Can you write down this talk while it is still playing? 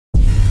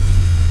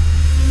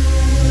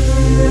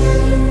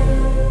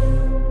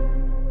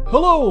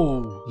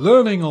Hello!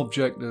 Learning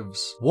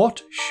objectives.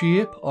 What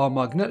shape are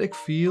magnetic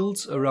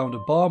fields around a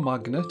bar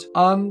magnet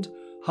and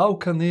how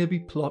can they be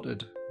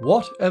plotted?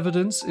 What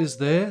evidence is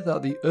there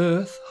that the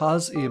Earth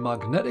has a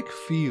magnetic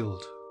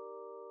field?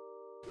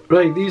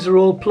 Right, these are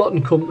all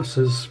plotting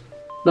compasses.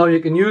 Now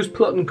you can use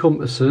plotting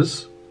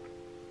compasses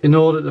in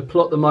order to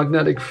plot the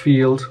magnetic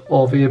field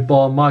of a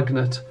bar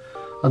magnet,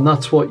 and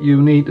that's what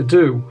you need to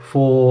do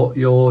for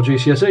your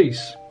GCSEs.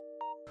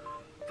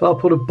 If I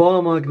put a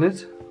bar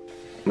magnet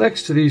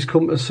next to these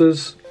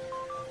compasses,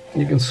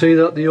 you can see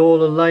that they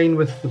all align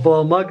with the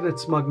bar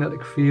magnet's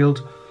magnetic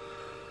field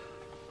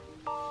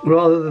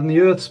rather than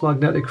the Earth's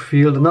magnetic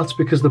field, and that's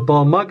because the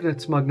bar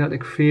magnet's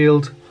magnetic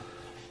field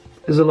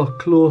is a lot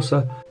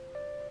closer.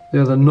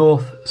 They're the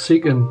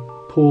north-seeking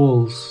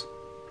poles.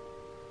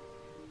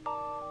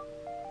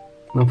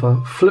 Now if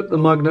I flip the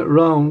magnet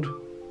round,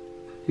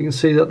 you can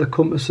see that the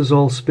compasses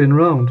all spin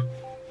round.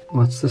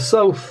 That's the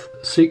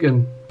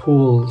south-seeking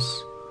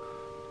poles.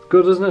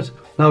 Good, isn't it?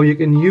 Now you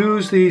can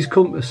use these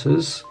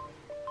compasses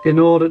in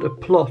order to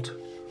plot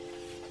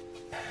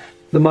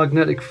the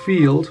magnetic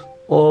field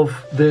of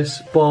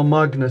this bar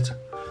magnet.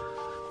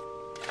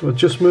 We'll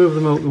just move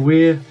them out of the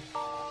way.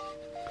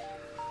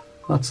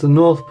 That's the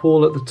north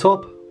pole at the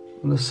top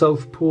and the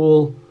south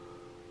pole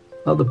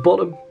at the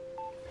bottom.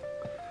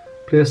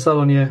 Place that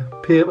on your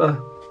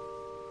paper.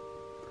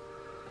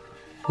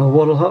 Now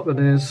what will happen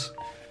is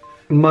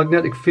the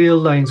magnetic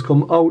field lines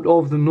come out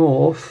of the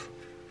north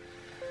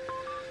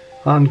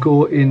and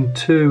go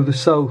into the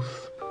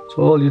south.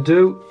 So all you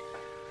do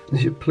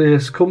is you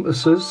place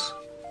compasses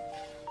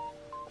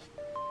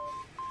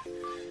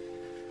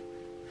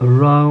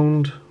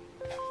around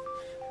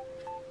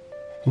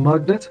the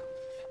magnet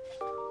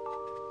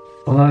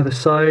on either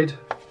side.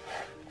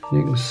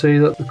 You can see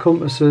that the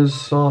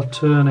compasses are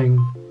turning.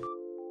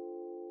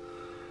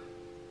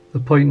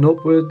 They're pointing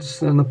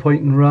upwards and they're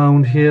pointing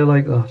round here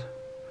like that.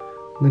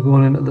 And they're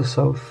going into the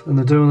south, and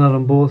they're doing that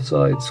on both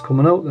sides,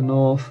 coming out the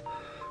north,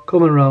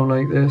 coming around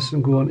like this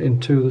and going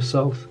into the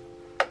south.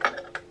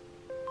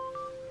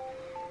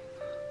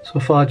 So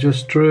if I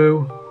just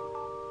drew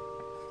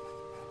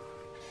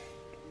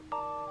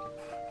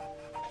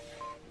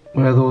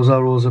where those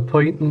arrows are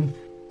pointing,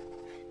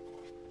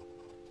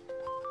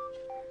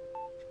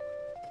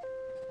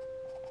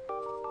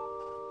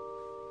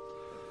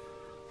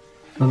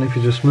 and if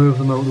you just move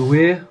them out of the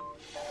way,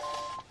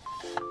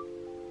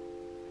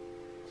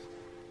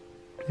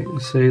 you can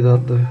see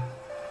that the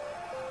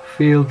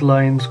field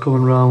lines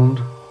coming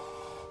round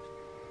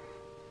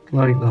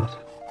like that,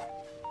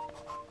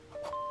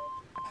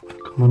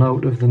 coming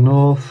out of the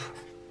north,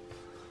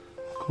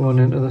 going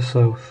into the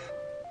south,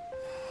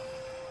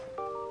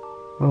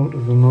 out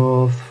of the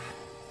north,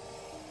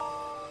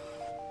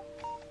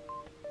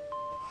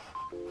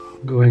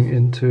 going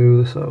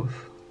into the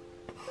south.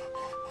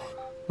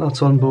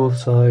 That's on both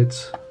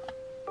sides.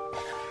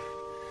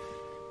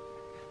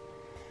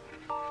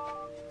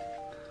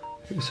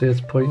 You can see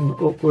it's pointing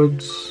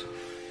upwards,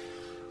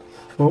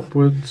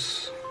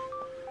 upwards.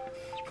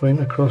 It's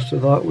pointing across to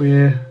that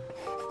way.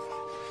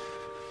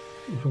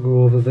 If I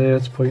go over there,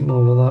 it's pointing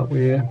over that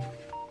way.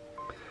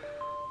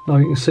 Now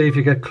you can see if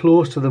you get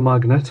close to the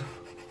magnet,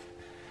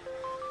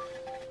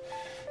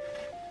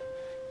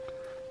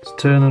 it's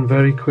turning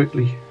very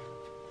quickly.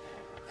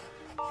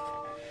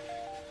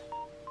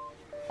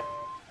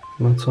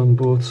 And that's on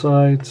both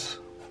sides.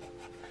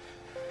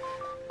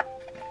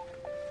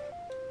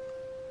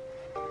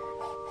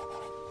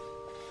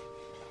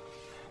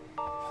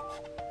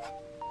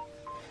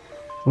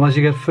 And as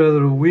you get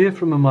further away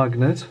from a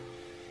magnet,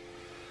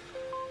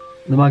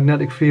 the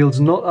magnetic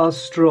field's not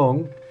as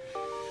strong,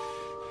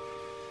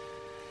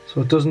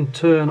 so it doesn't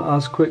turn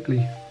as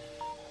quickly.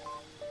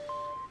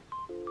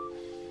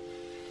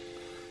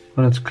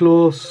 When it's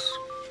close,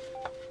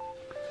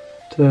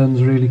 it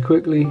turns really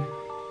quickly.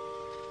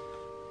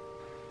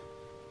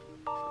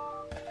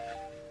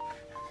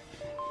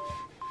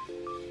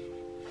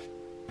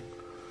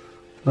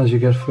 As you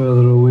get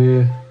further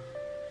away,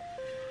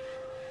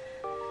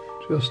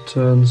 just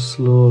turns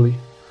slowly.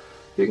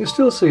 You can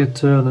still see it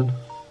turning.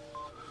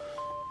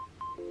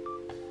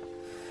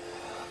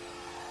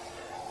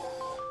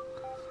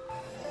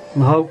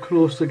 And how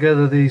close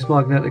together these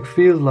magnetic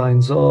field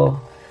lines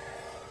are,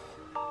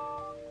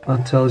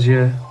 that tells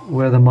you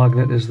where the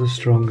magnet is the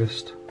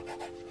strongest.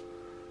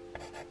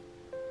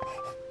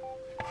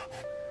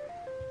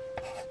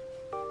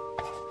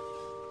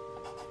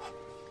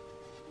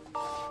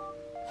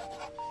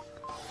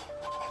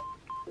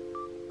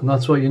 And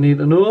that's what you need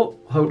to know,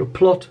 how to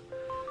plot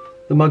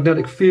the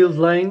magnetic field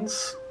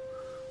lines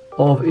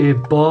of a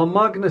bar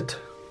magnet.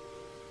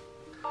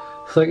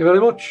 Thank you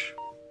very much.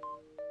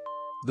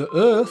 The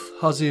Earth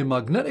has a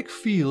magnetic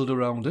field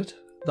around it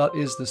that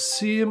is the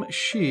same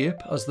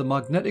shape as the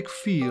magnetic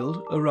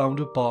field around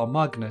a bar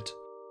magnet.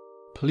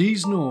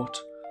 Please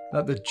note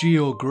that the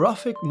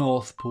geographic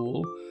North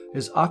Pole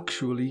is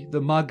actually the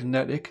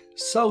magnetic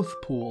South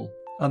Pole,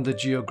 and the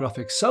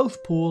geographic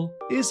South Pole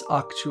is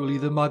actually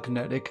the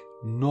magnetic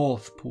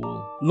North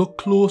Pole. Look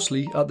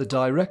closely at the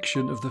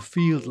direction of the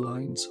field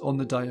lines on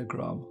the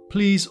diagram.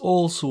 Please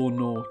also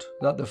note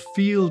that the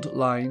field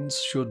lines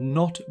should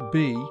not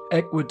be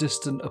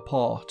equidistant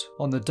apart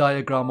on the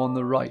diagram on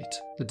the right.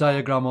 The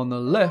diagram on the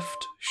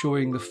left,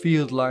 showing the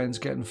field lines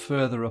getting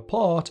further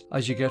apart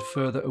as you get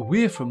further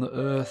away from the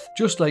Earth,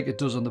 just like it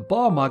does on the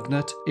bar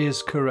magnet,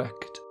 is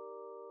correct.